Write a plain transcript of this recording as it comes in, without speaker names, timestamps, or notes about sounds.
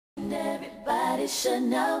Everybody should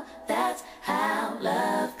know that's how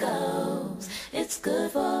love goes. It's good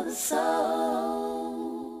for the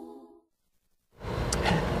soul.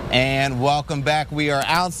 And welcome back. We are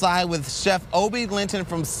outside with Chef Obi Linton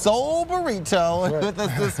from Soul Burrito with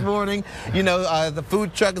us this morning. You know, the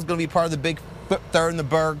food truck is going to be part of the big Third in the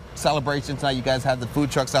Berg celebration tonight. You guys have the food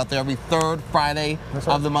trucks out there every third Friday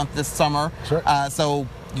of the month this summer. So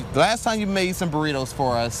the last time you made some burritos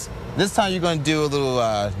for us, this time you're going to do a little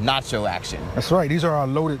nacho action. That's right. These are our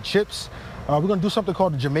loaded chips. We're going to do something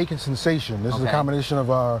called the Jamaican sensation. This is a combination of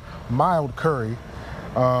our mild curry.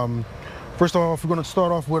 First off, we're going to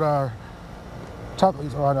start off with our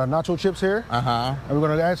nacho chips here. And we're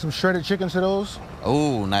going to add some shredded chicken to those.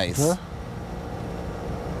 Oh, nice. Yeah.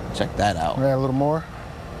 Check that out. Add a little more.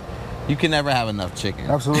 You can never have enough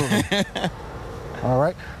chicken. Absolutely. All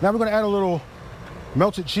right. Now we're going to add a little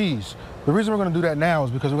melted cheese. The reason we're going to do that now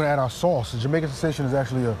is because we're going to add our sauce. The Jamaican sensation is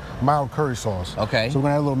actually a mild curry sauce. Okay. So we're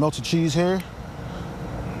going to add a little melted cheese here.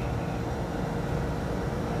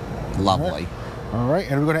 Lovely. All right.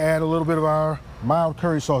 And we're going to add a little bit of our mild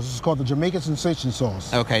curry sauce. This is called the Jamaican sensation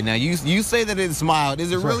sauce. Okay. Now you say that it's mild.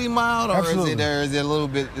 Is it really mild, or is it a little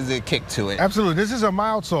bit? Is it a kick to it? Absolutely. This is a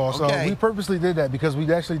mild sauce. Okay. We purposely did that because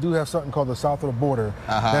we actually do have something called the South of the Border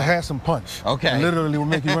that has some punch. Okay. Literally, will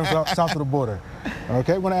make you run south of the border.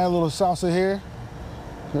 Okay. We're going to add a little salsa here.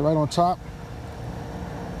 Okay, right on top.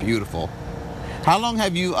 Beautiful. How long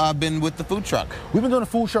have you been with the food truck? We've been doing the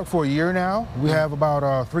food truck for a year now. We have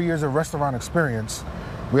about 3 years of restaurant experience.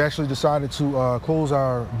 We actually decided to close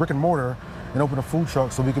our brick and mortar and open a food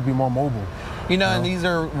truck so we could be more mobile. You know, and these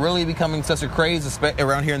are really becoming such a craze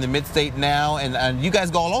around here in the mid-state now, and you guys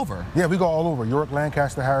go all over. Yeah, we go all over. York,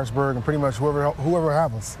 Lancaster, Harrisburg, and pretty much whoever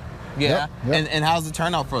have us. Yeah. Yep. And how's the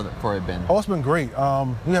turnout for it been? Oh, it's been great.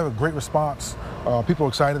 We have a great response. People are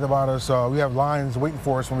excited about us. We have lines waiting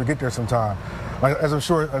for us when we get there sometime. Like, as I'm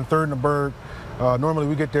sure on Third in the Berg, normally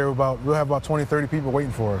we get there we'll have about 20, 30 people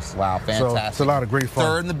waiting for us. Wow, fantastic. So it's a lot of great fun.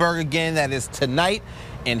 Third in the Berg again, that is tonight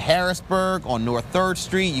in Harrisburg on North 3rd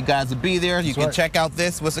Street. You guys will be there. You can check out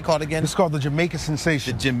this. What's it called again? It's called the Jamaican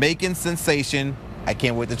Sensation. The Jamaican Sensation. I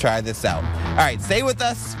can't wait to try this out. All right, stay with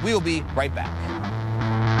us. We will be right back.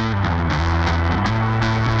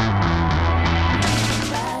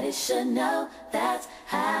 Everybody should know that's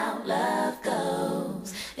how love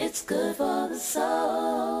goes. It's good for the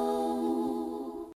soul.